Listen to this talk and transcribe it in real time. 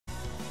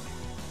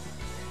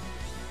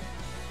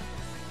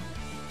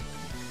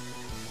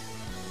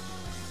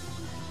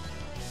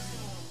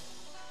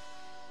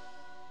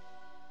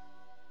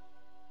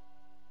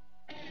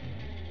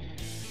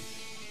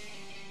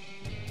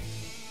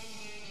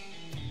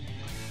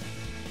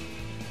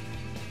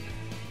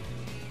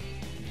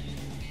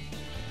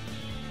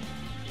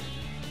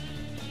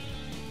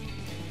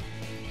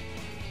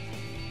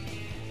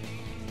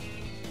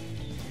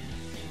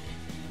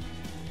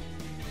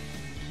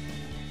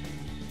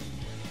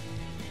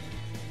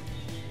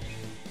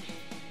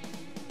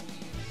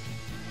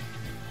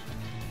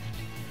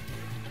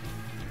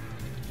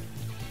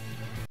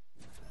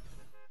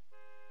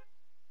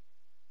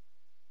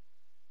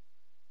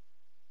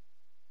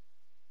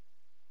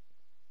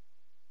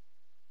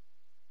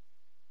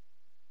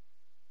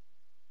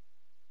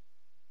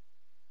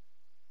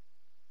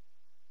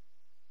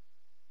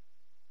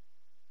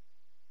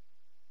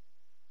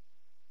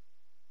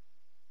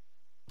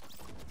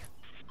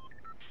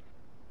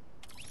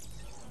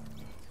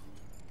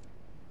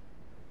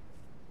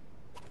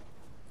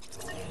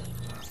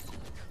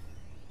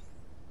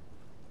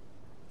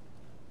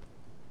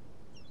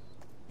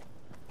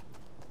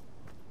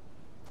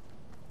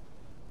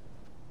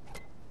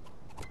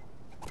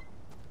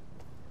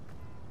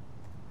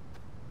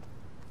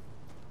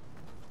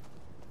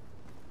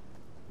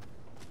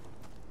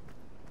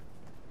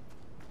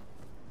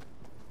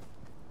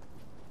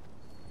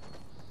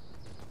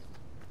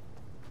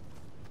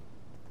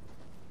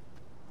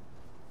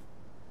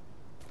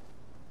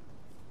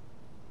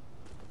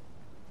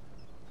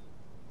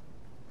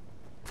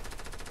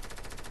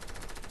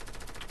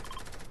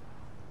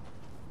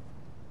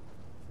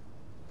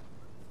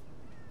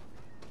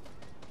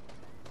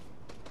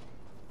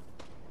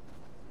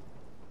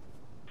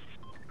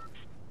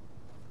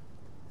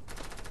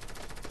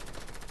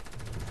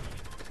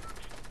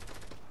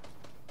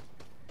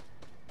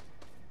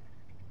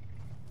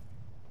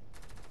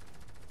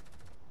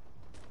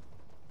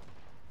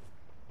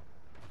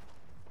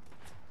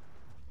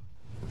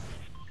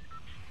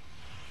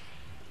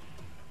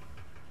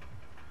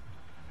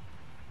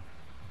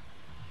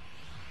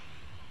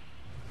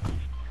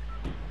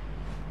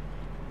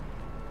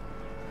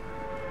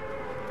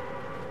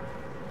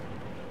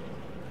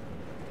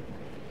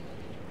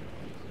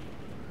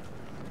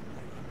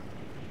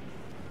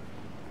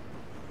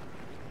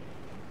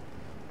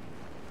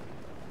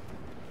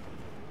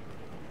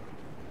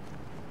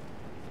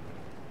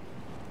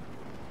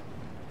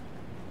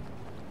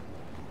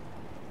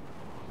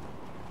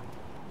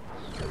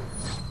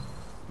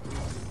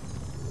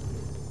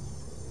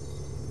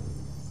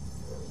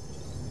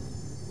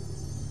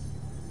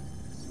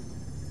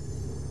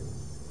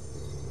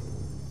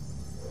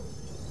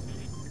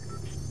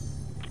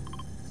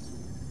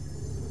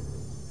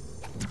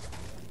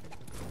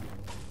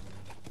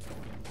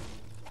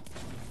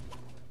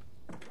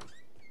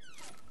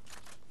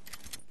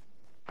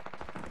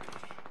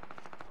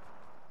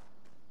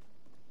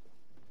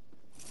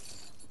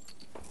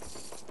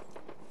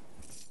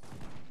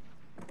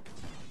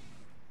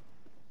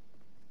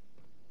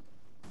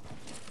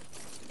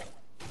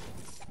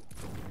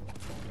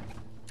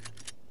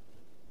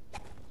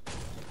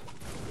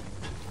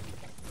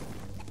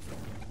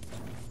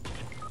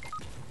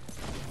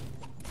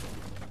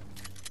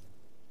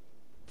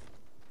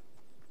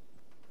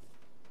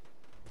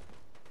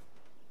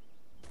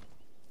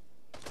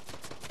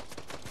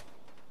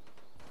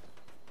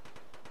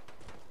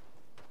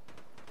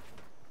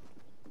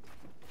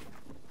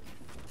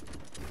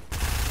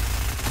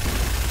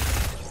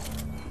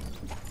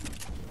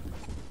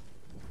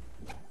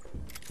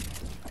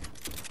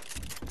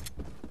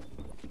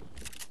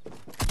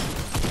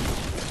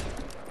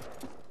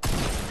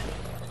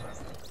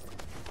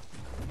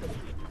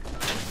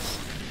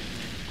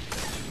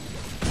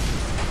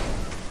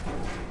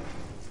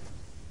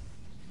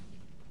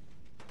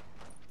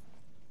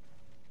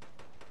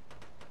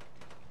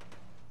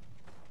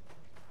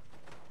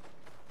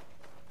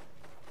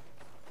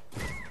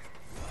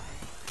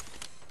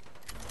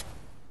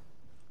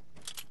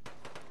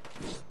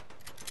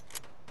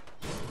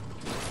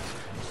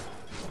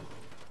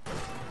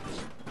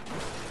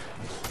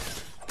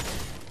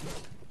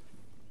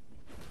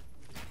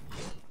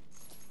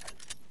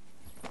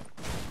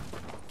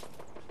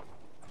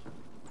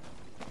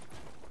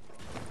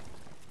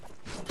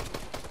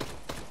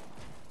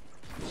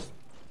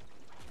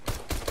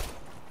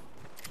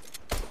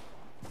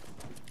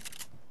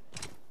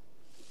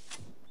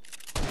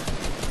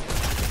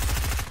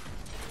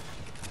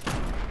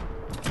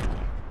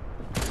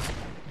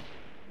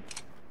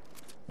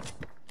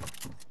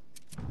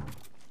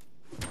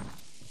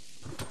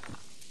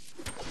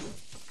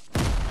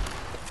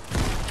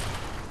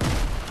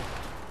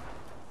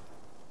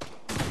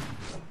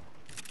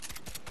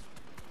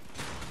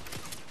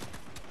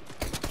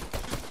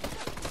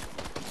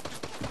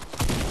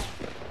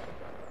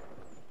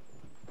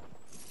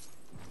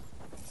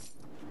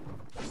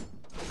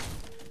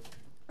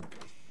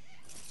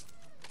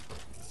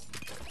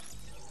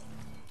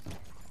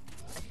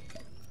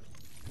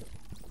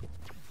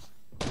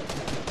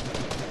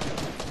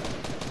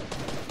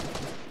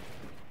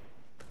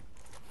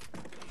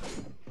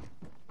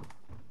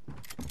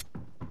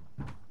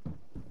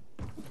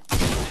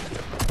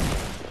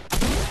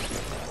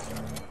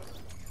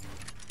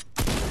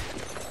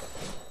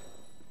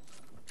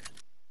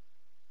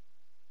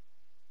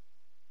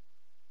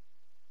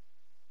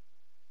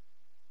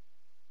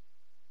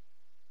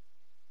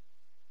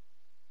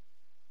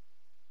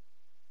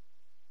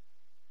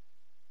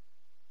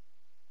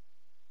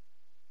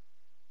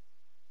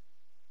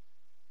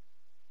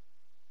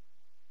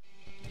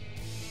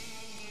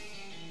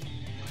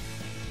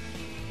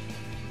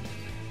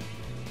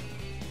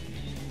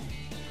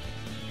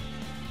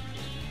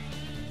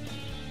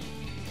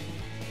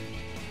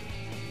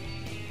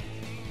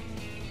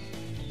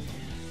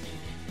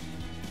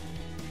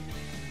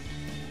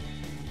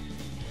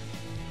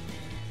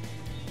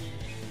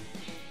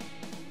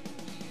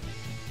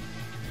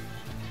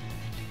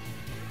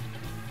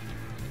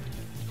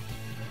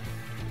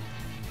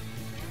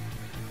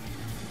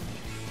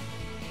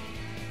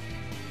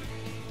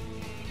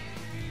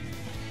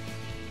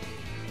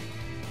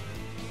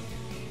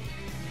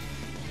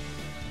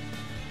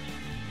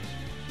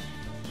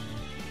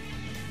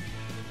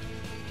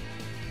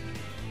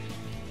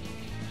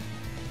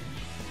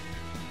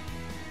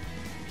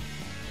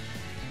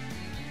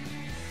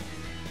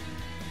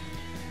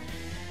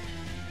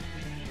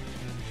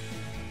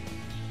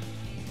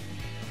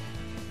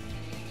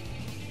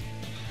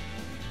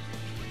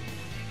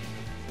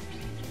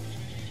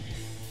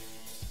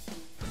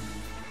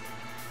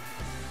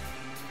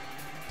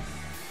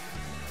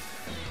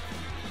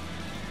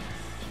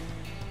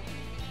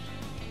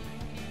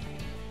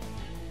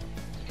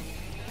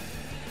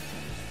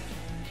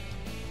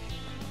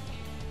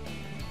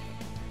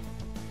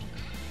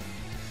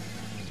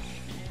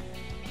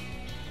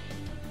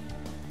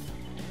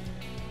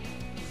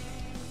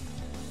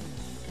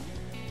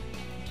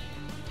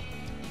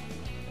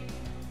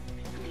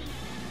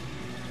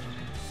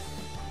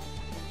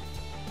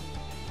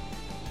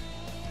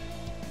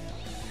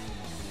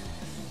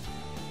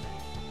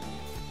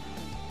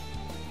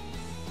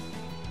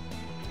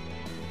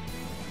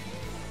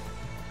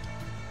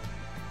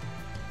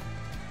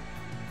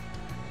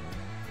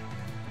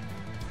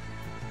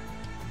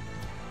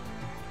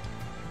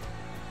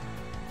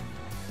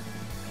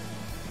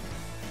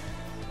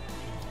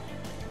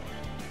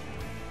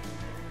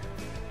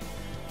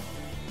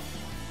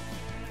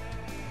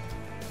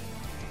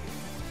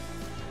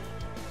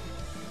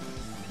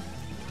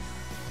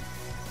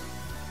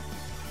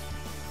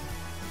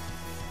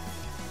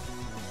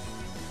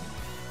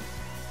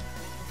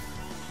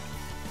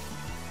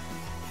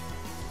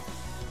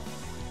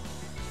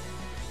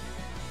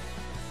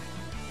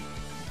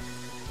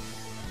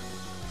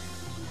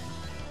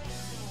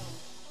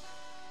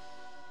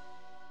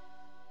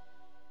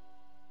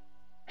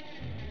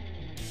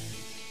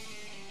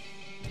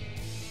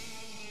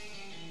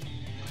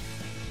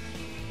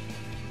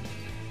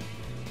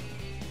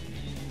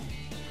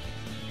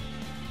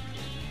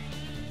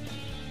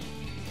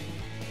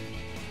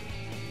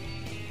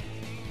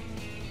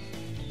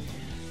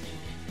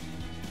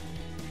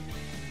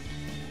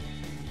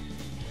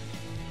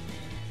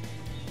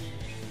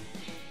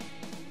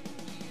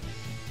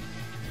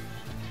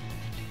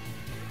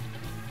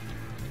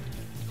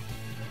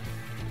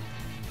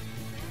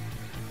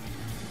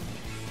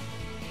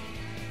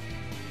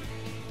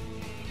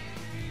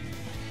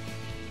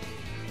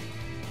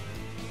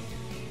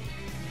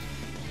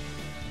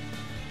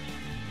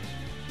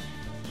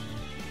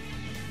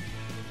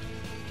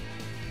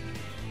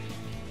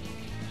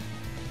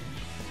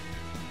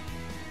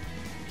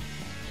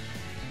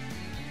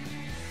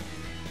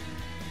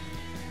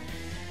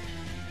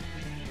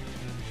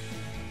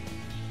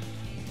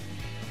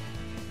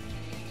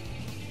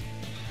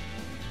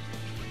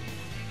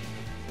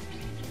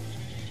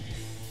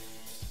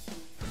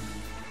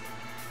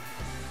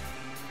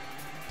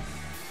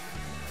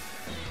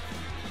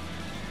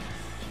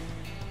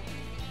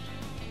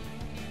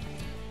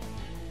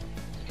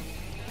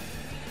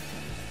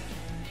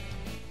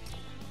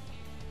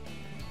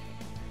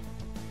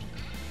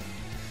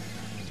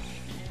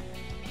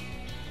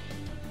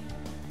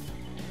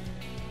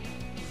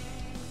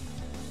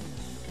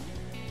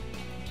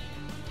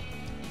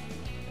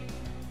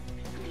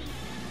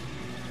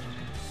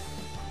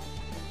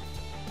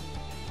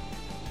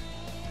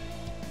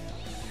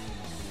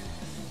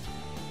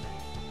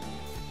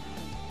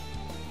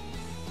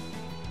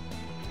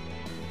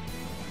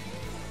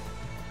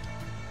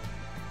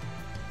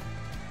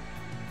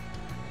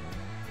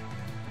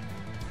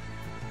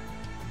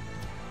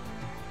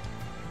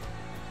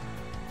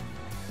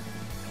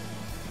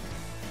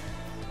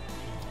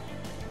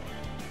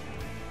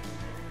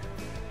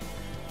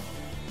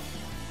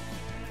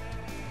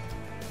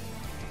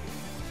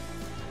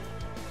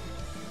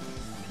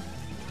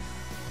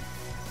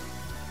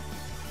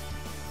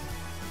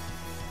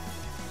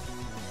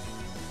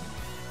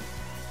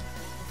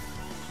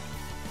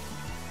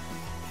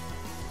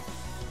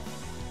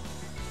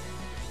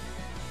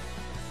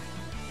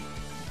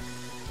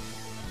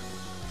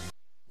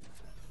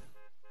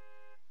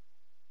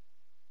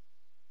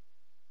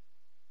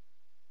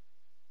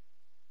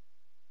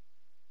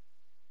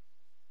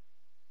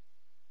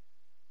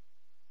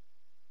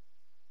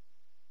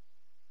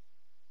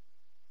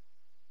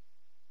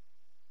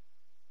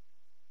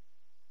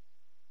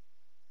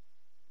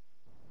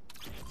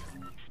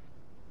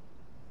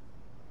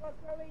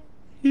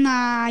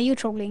Nah, you're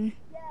trolling.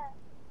 Yeah.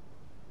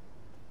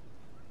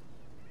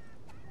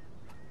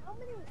 How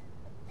many?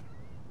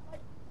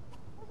 Like, it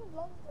wasn't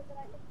long ago that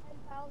I hit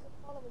 10,000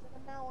 followers, and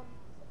I'm now on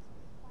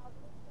 16,000.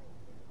 It's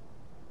crazy, isn't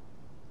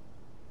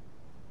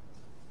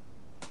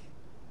it?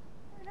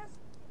 I mean, that's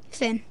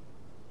Finn.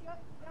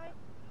 giant.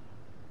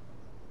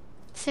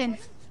 Finn. I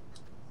didn't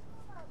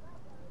know about that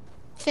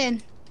though.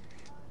 Finn.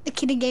 The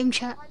kid in game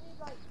chat. I need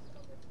like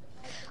followers to get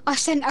my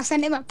thing. I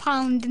sent him a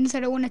pound and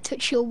said I want to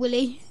touch your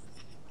willy.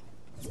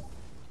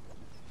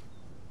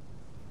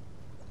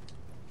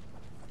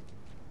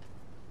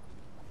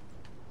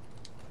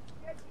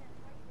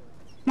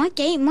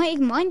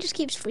 Mine just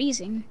keeps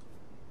freezing.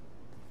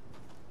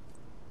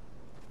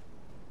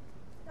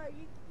 No,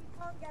 you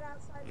can't get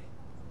outside the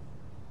country.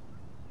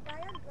 I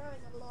am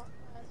growing a lot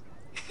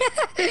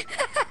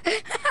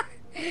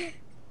first.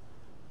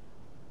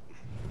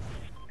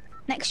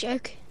 Next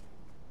joke.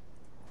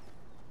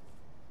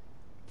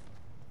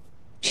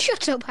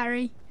 Shut up,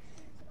 Harry.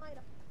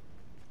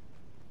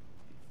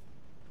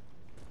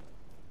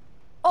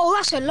 Oh,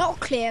 that's a lot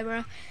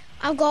clearer.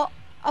 I've got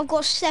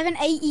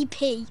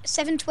 780p,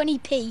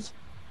 720p,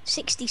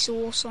 60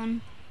 source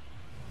on.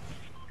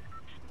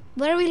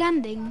 Where are we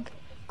landing?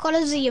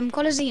 Colosseum.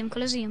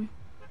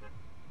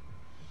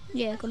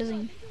 Yeah,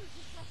 Colosseum.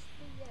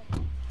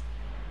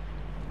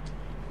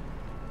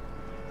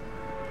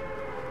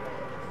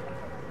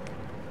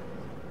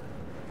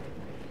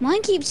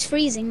 Mine keeps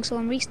freezing, so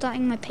I'm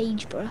restarting my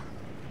page, bruh.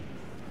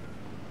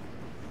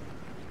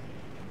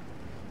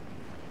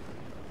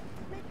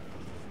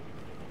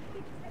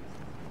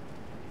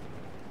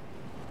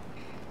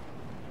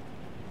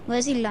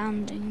 Where's he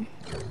landing?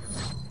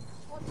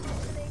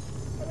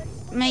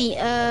 Mate,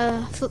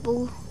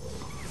 football.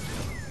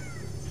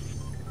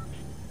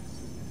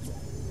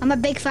 I'm a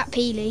big fat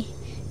peely.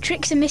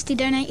 Trix and Misty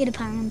donated a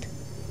pound.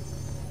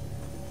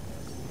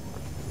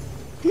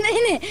 No,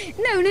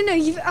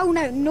 oh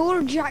no,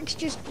 Nora Jax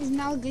just is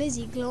now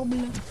glizzy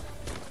global.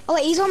 Oh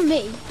wait, he's on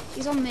me.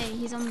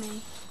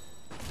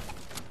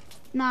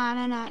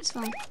 No, it's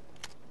fine.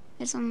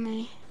 It's on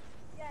me.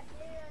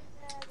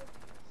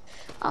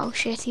 Oh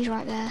shit, he's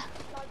right there.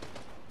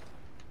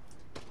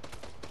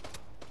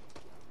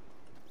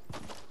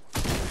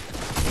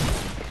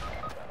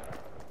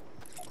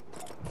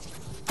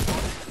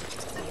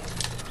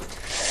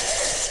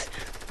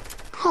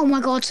 Oh my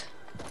god.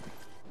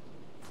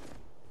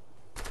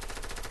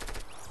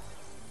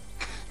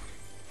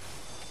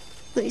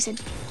 What he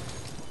said.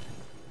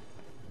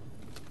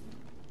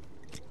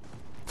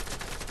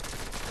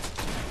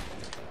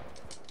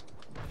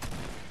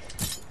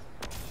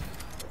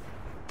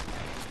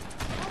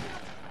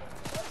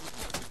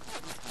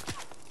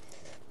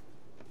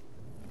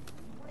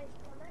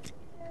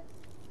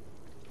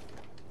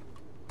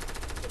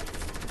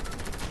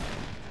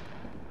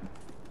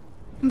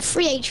 I'm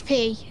 3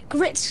 HP.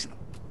 Grits.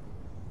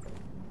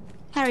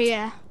 Harry,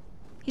 yeah.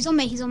 He's on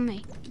me. He's on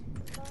me.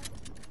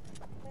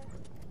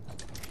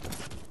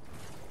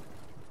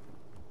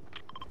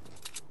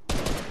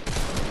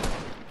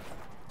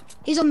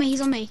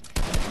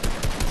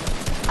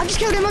 I just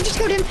killed him.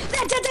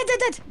 Dead.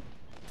 Dead.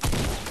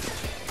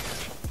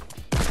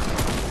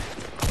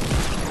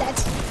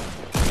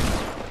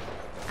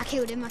 I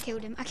killed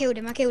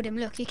him.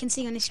 Look, you can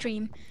see on his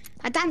stream.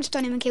 I danced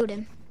on him and killed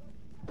him.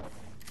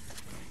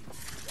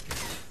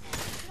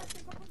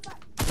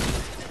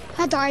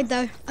 I died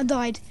though.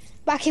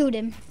 But I killed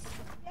him.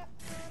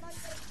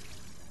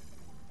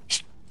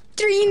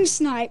 Stream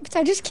sniped.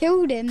 I just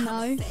killed him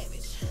though.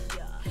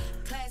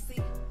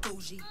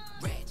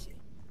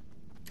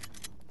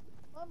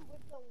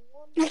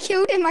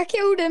 I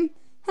killed him.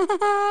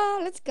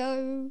 Let's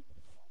go.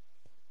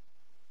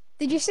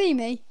 Did you see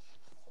me?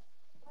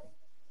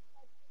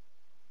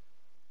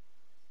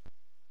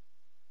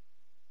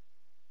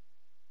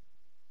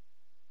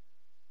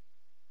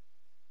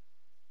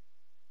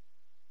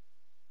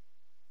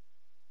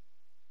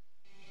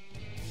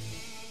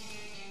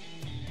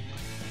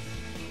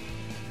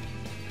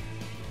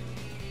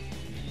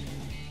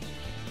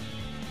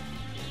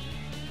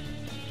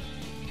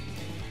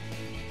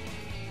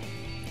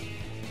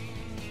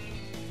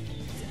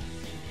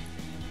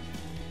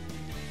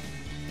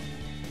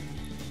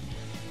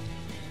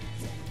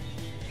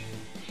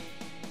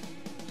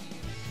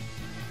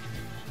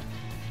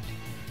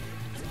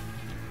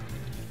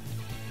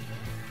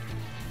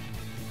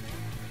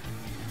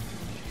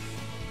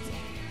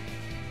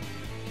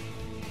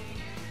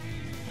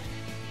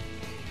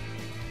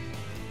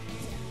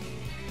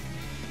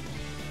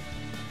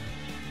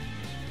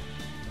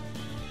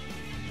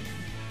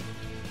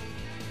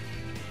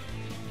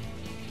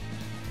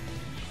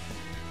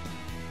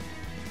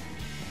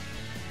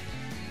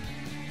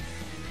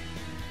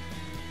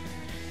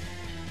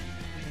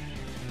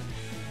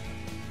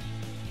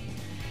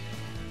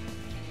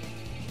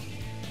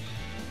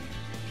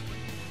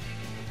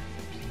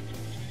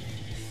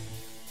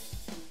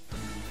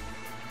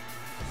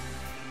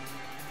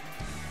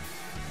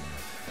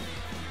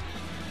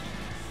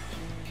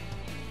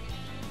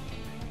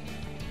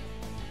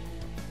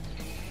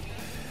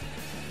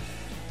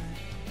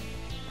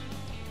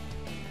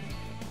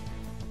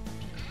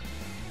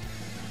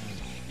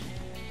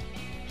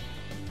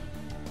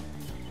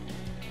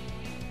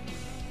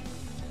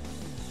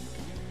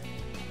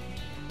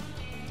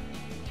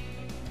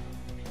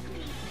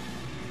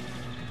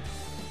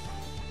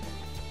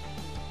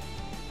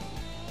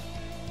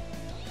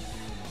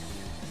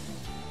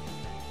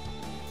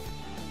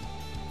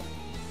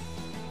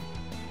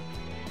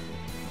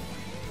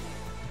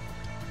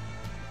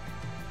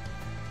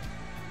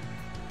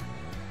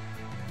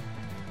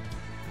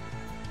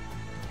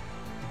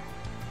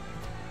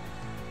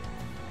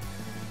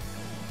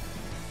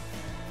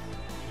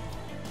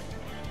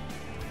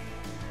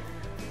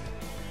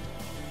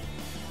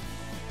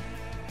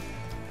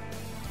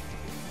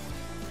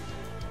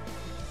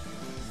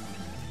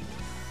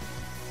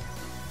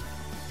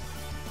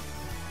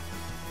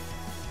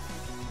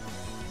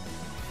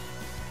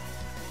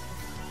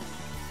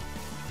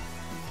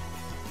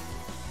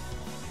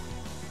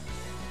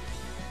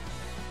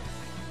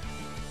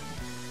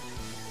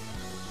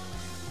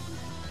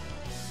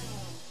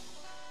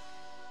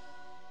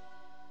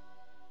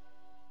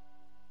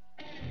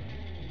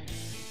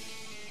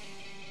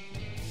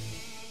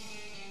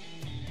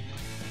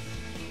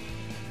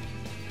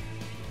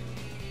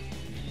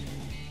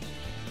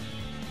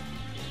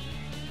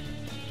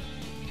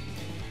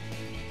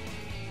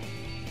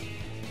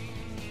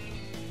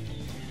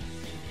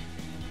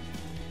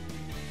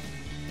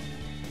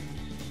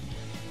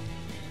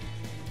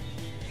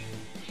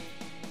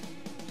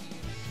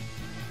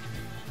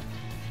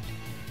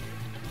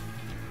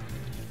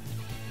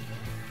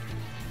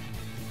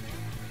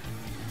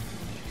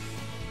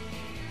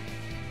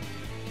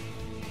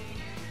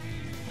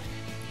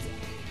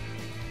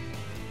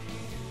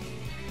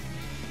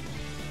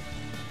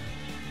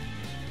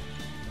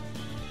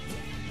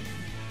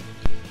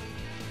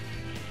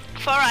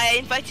 Farah, I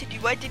invited you.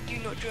 Why did you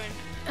not join?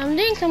 I'm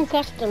doing some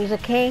customs,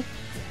 okay?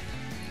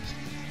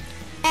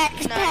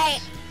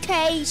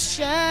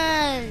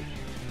 Expectation.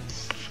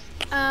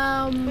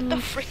 What the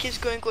frick is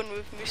going on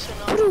with Musa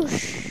now?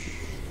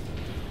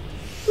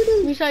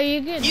 Musa, are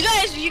you good?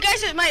 You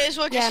guys might as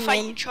well just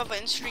fight man. each other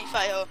in Street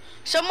Fighter.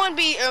 Someone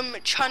be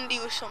Chandi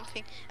or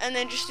something, and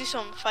then just do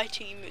some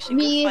fighting in Musa.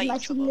 Me Go and fight my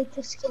each other.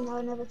 signature skin,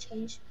 I'll never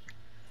change.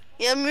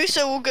 Yeah,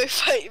 Musa will go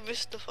fight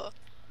Mustafa.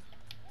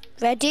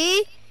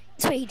 Ready?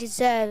 That's what he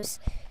deserves.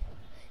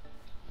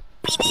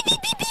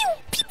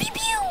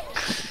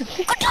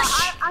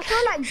 I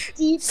feel like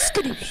deep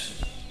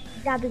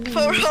dabbing in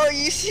Farah, you. are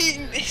you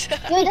seeing this?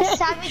 You're the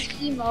savage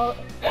emote.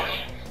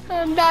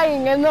 I'm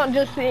dying. I'm not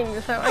just seeing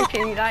this. I'm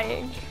actually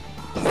dying.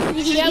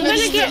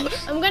 Yeah,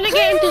 I'm gonna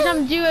get into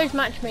some duos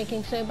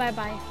matchmaking. So bye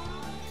bye.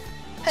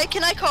 Hey,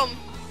 can I come?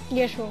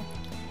 Yeah, sure.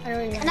 I don't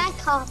really Can mind.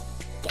 I come?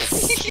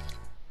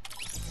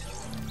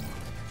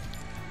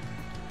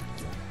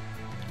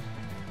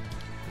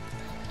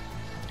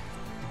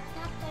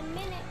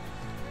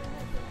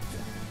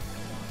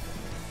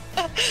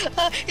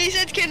 He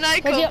said, can I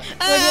come? Ready up,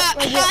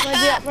 ready up,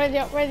 ready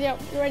up, ready up,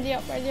 ready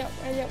up, ready up,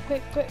 ready up,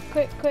 quick,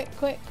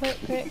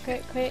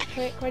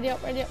 ready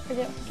up, ready up,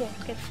 ready up,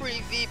 okay.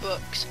 3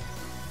 V-Bucks.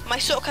 My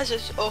sock has a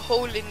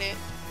hole in it.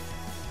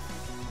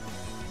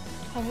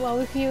 Are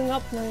we queuing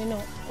up? No, you're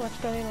not. What's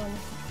going on?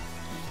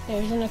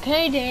 There's an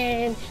arcade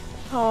in.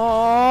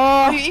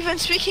 Are Oh, you even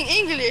speaking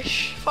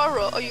English?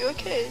 Farah, are you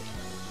okay?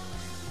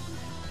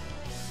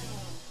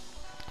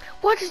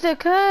 what is the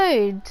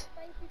code?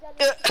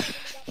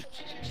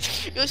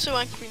 You're so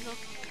angry now.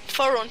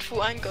 Farah on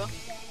full anger.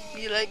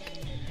 You're like,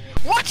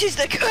 what is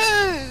the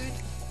code?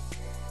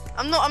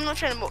 I'm not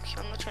trying to mock you.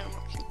 I'm not trying to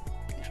mock you.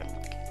 I'm trying to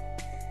mock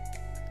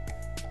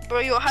you. Bro,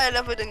 you're higher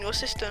level than your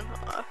sister.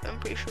 I'm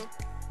pretty sure.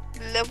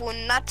 Level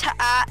nata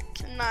at.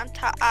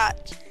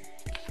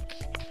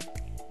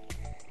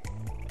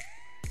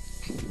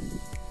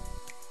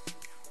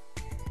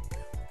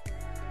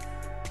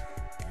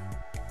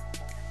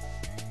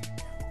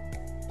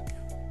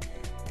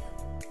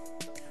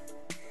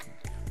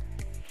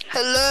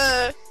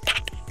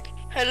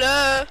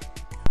 Hello.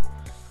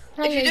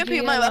 If you don't put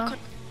your mic back on,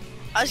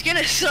 I was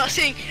gonna start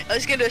saying, I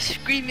was gonna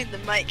scream in the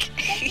mic.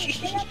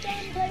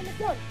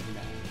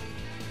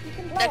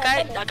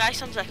 that guy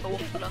sounds like a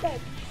waffler.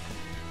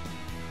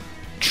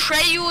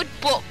 Trailed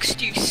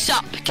box, you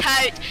sup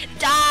coat,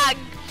 dang.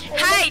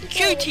 Hey,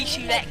 cutie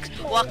Sulex,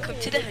 welcome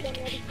to the hood.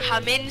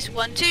 Cummins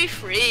 1, 2,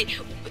 3.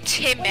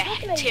 Timmy.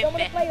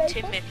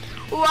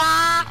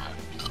 Wow.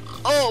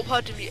 Oh,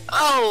 pardon me.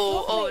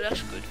 Oh,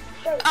 that's good.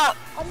 Oh,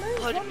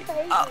 pardon me.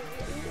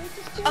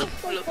 Oh, look,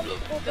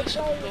 there's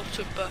a lot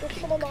of burping.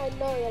 Someone I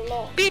know a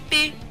lot. Beep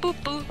beep boop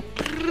boop.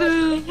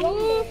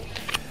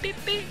 Beep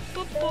beep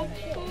boop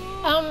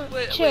boop.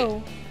 Wait.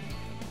 Chill.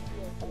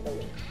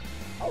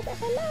 Oh,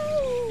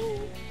 hello.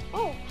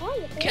 Oh,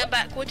 hi. Come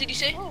back. What did you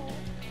say?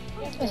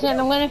 Listen,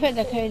 I'm gonna put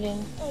the code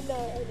in. Oh,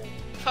 no.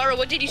 Farah,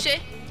 what did you say?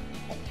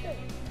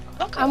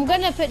 Okay. I'm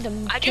gonna put the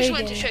I just code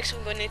went to in. check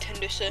something on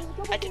Nintendo, so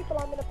I didn't.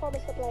 I'm gonna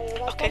promise to play.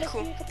 Okay,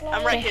 cool.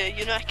 I'm right here.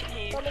 You know I can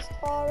hear you. Promise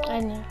Farah. I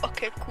know.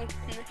 Okay, cool.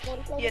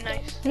 Yeah,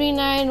 nice.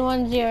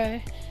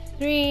 3910.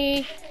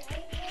 3.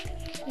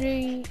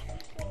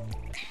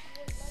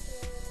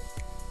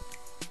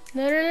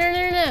 No.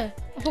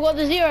 I forgot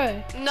the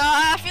 0. No,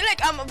 I feel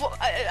like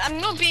I'm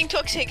not being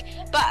toxic,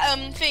 but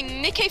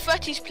Nikkei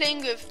 30 is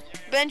playing with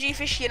Benji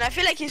Fishy, and I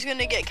feel like he's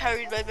gonna get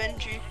carried by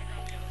Benji.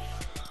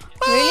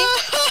 Really?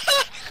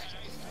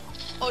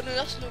 Oh no,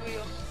 that's not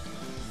real.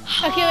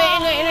 Okay,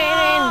 wait,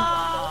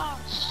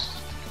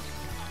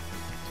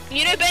 in.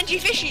 You know Benji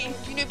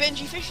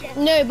Fishy?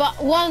 No, but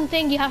one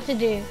thing you have to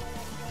do.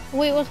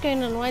 Wait, what's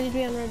going on? Why did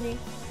we unready?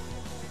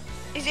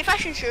 Is it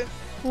fashion show?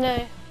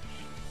 No.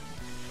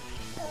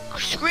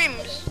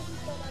 Scrims.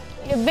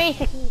 Yeah,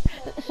 basically.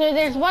 So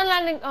there's one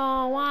landing.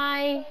 Oh,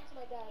 why?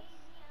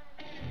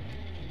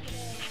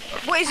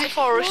 What is it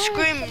for?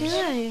 Scrims?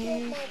 No.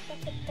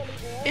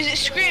 Is it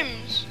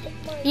scrims?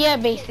 Yeah,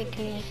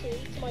 basically.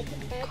 Cool.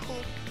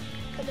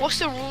 What's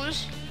the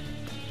rules?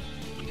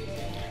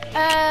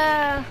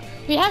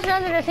 You have to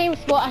land in the same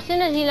spot. As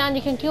soon as you land,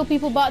 you can kill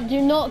people, but do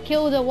not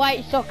kill the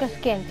white soccer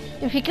skin.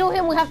 If you kill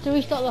him, we have to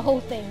restart the whole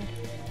thing.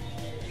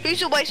 Who's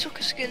the white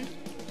soccer skin?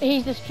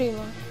 He's the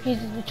streamer. He's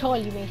the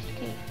Charlie,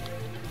 basically.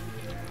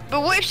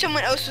 But what if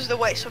someone else was the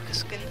white soccer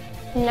skin?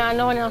 Nah,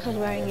 no one else is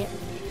wearing it.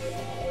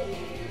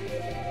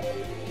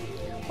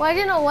 Why is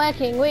it not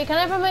working? Wait, can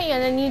I promote you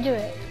and then you do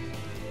it?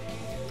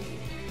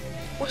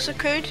 What's the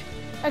code?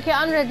 Okay,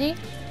 I'm ready.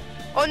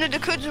 Oh no, the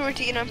code's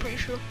already in, I'm pretty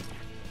sure.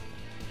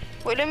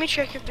 Wait, let me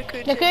check if the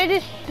code's The in. code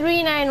is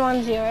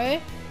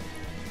 3910.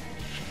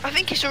 I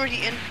think it's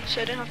already in,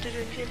 so I don't have to do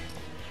anything.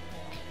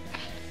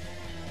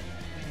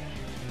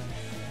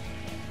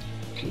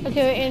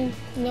 Okay, we're in.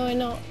 No, we're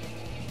not.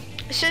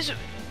 It says...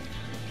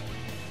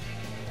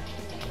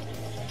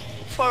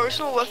 Far, it's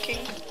not working.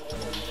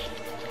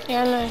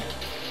 Yeah, I know.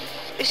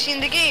 Is he in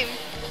the game?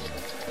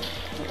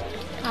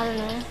 I don't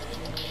know.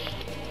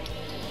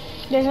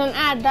 There's an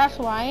ad, that's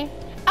why.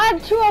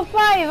 Add 2 or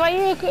 5, are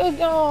you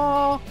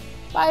oh,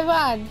 5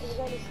 ads. There's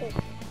only 6.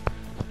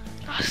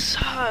 That's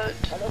sad.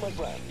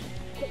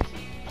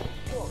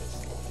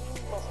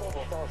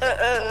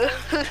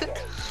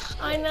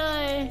 I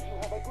know.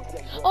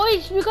 Oh,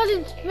 it's because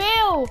it's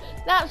Phil.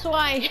 That's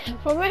why.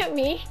 Promote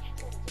me.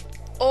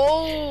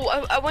 Oh,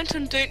 I went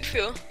on don't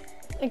feel.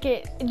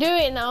 Okay, do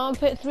it now and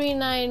put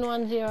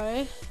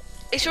 3910.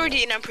 It's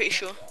already in, I'm pretty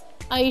sure.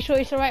 Are you sure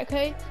it's the right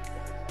code?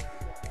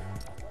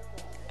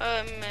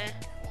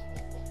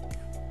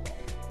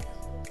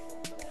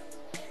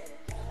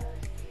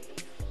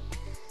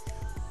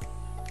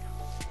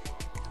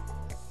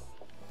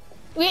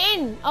 We're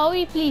in. Are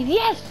we, please?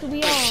 Yes,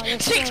 we are.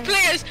 Let's 6 go.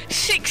 players!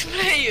 6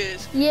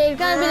 players! Yeah, it's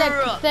gonna be like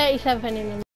Bruh. 37 in a minute.